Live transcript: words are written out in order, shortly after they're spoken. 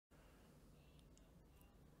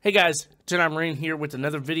Hey guys, Jedi Marine here with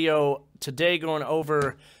another video. Today going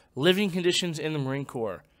over living conditions in the Marine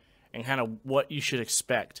Corps and kind of what you should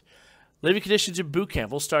expect. Living conditions in boot camp,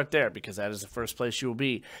 we'll start there because that is the first place you will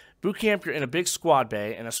be. Boot camp, you're in a big squad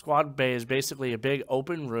bay, and a squad bay is basically a big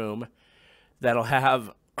open room that'll have,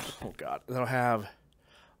 that'll have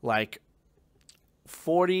like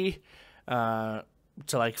 40 to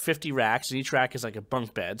like 50 racks, and each rack is like a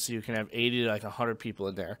bunk bed, so you can have 80 to like 100 people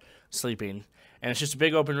in there sleeping. And it's just a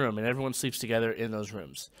big open room, and everyone sleeps together in those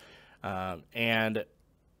rooms. And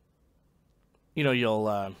you know,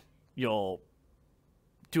 you'll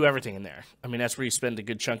do everything in there. I mean, that's where you spend a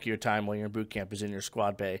good chunk of your time while you're in boot camp, is in your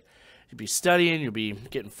squad bay. You'll be studying, you'll be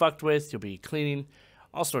getting fucked with, you'll be cleaning,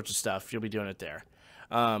 all sorts of stuff. You'll be doing it there.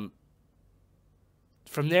 From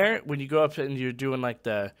there, when you go up and you're doing like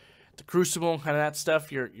the crucible, kind of that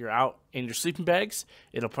stuff, you're out in your sleeping bags.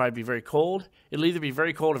 It'll probably be very cold. It'll either be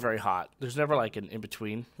very cold or very hot. There's never like an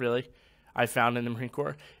in-between, really. I found in the Marine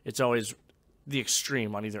Corps, it's always the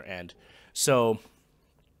extreme on either end. So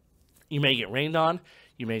you may get rained on.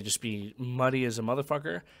 You may just be muddy as a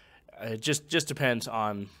motherfucker. It just depends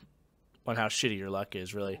on how shitty your luck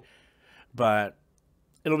is, really. But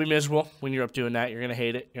it'll be miserable when you're up doing that. You're going to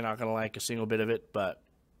hate it. You're not going to like a single bit of it, but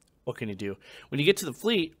what can you do? When you get to the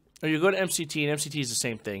fleet, or you go to MCT, and MCT is the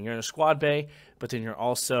same thing. You're in a squad bay, but then you're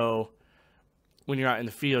also, when you're out in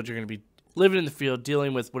the field, you're going to be living in the field,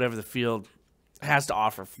 dealing with whatever the field has to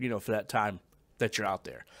offer, you know, for that time that you're out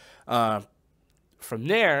there. From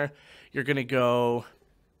there, you're going to go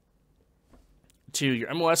to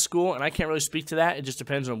your MOS school, and I can't really speak to that. It just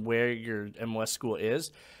depends on where your MOS school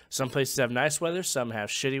is. Some places have nice weather, some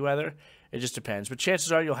have shitty weather. It just depends. But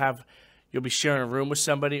chances are you'll be sharing a room with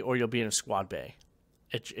somebody, or you'll be in a squad bay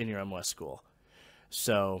in your MOS school.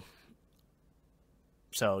 So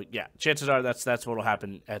yeah, chances are that's what will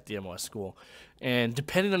happen at the MOS school. And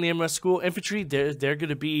depending on the MOS school, infantry, they're going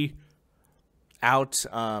to be out,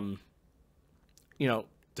 you know,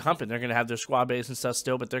 humping. They're going to have their squad bays and stuff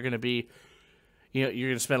still, but they're going to be, you know, you're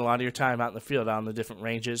going to spend a lot of your time out in the field, out on the different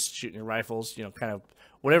ranges, shooting your rifles, you know, kind of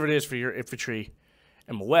whatever it is for your infantry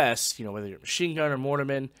MOS, you know, whether you're a machine gunner,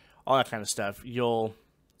 mortarman, all that kind of stuff.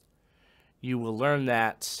 You will learn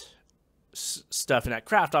that stuff, and that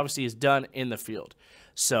craft obviously is done in the field.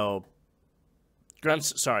 So,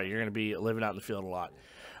 grunts, sorry, you're going to be living out in the field a lot.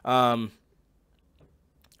 From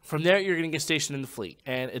there, you're going to get stationed in the fleet,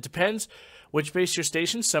 and it depends which base you're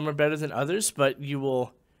stationed. Some are better than others, but you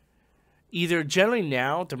will either, generally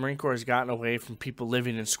now, the Marine Corps has gotten away from people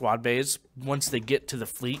living in squad bays once they get to the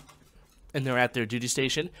fleet and they're at their duty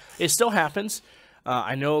station. It still happens.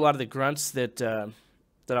 I know a lot of the grunts that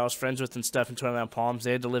I was friends with and stuff in 29 Palms,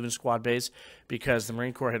 they had to live in squad bays because the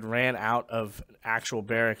Marine Corps had ran out of actual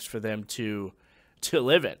barracks for them to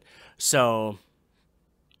live in. So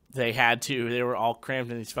they were all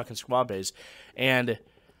crammed in these fucking squad bays. And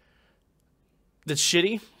that's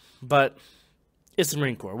shitty, but it's the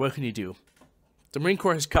Marine Corps. What can you do? The Marine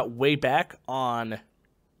Corps has cut way back on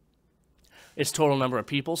its total number of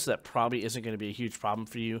people, so that probably isn't going to be a huge problem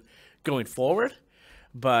for you going forward.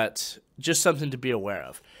 But just something to be aware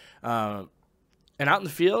of. And out in the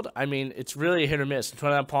field, I mean, it's really a hit or miss. In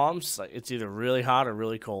 29 Palms, like, it's either really hot or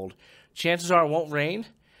really cold. Chances are it won't rain.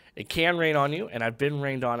 It can rain on you, and I've been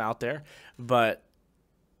rained on out there. But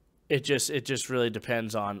it just really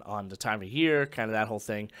depends on the time of year, kind of that whole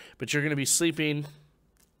thing. But you're going to be sleeping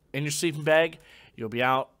in your sleeping bag. You'll be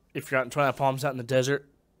out, if you're out in 29 Palms, out in the desert,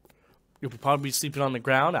 you'll probably be sleeping on the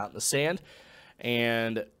ground, out in the sand.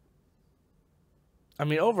 And I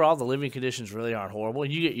mean, overall, the living conditions really aren't horrible.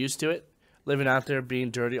 You get used to it, living out there, being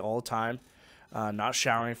dirty all the time, not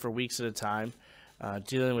showering for weeks at a time,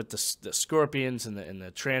 dealing with the scorpions and the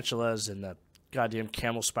tarantulas and the goddamn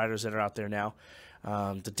camel spiders that are out there now,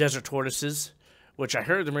 the desert tortoises, which I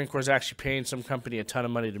heard the Marine Corps is actually paying some company a ton of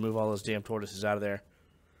money to move all those damn tortoises out of there,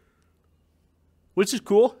 which is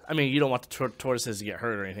cool. I mean, you don't want the tortoises to get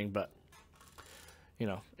hurt or anything, but, you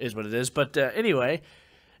know, is what it is. But anyway,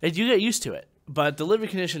 you get used to it. But the living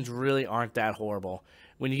conditions really aren't that horrible.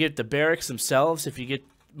 When you get the barracks themselves,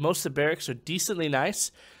 most of the barracks are decently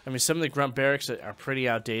nice. I mean, some of the grunt barracks are pretty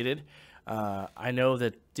outdated. I know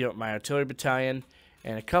that my artillery battalion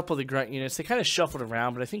and a couple of the grunt units, they kind of shuffled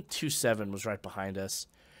around, but I think 2-7 was right behind us.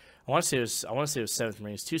 I want to say it was 7th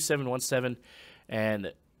Marines, 2-7, 1-7,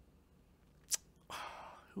 and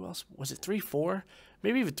who else was it? 3-4,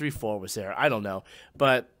 maybe even 3-4 was there. I don't know,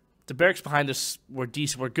 but the barracks behind us were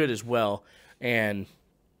decent, were good as well. And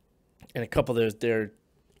a couple of their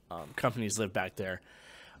companies live back there.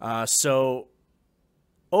 So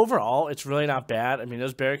overall, it's really not bad. I mean,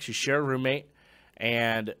 those barracks, you share a roommate,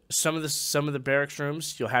 And some of the barracks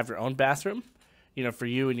rooms, you'll have your own bathroom. You know, for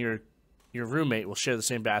you and your roommate will share the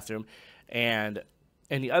same bathroom. And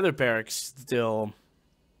in the other barracks, you'll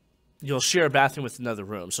share a bathroom with another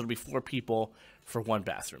room. So it'll be 4 people for one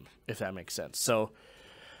bathroom, if that makes sense. So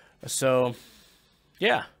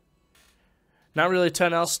yeah. Not really a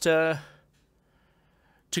ton else to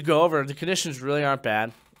go over. The conditions really aren't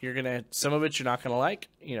bad. Some of it you're not gonna like.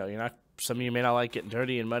 You know, some of you may not like getting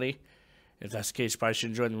dirty and muddy. If that's the case, you probably should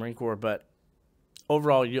enjoy the Marine Corps. But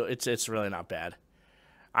overall, it's really not bad.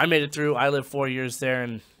 I made it through. I lived 4 years there,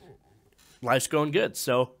 and life's going good.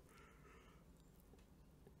 So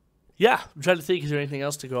yeah, I'm trying to think, is there anything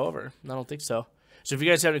else to go over? I don't think so. So if you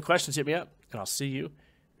guys have any questions, hit me up, and I'll see you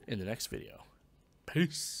in the next video.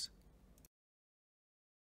 Peace.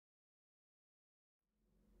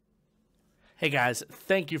 Hey guys,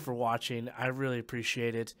 thank you for watching. I really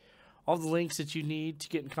appreciate it. All the links that you need to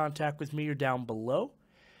get in contact with me are down below.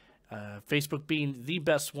 Facebook being the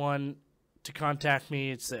best one to contact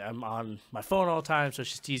me. I'm on my phone all the time, so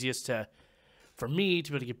it's just easiest for me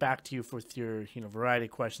to be able to get back to you with your variety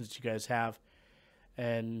of questions that you guys have.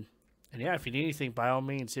 And yeah, if you need anything, by all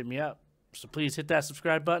means, hit me up. So please hit that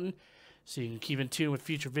subscribe button so you can keep in tune with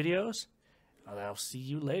future videos. And I'll see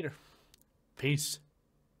you later. Peace.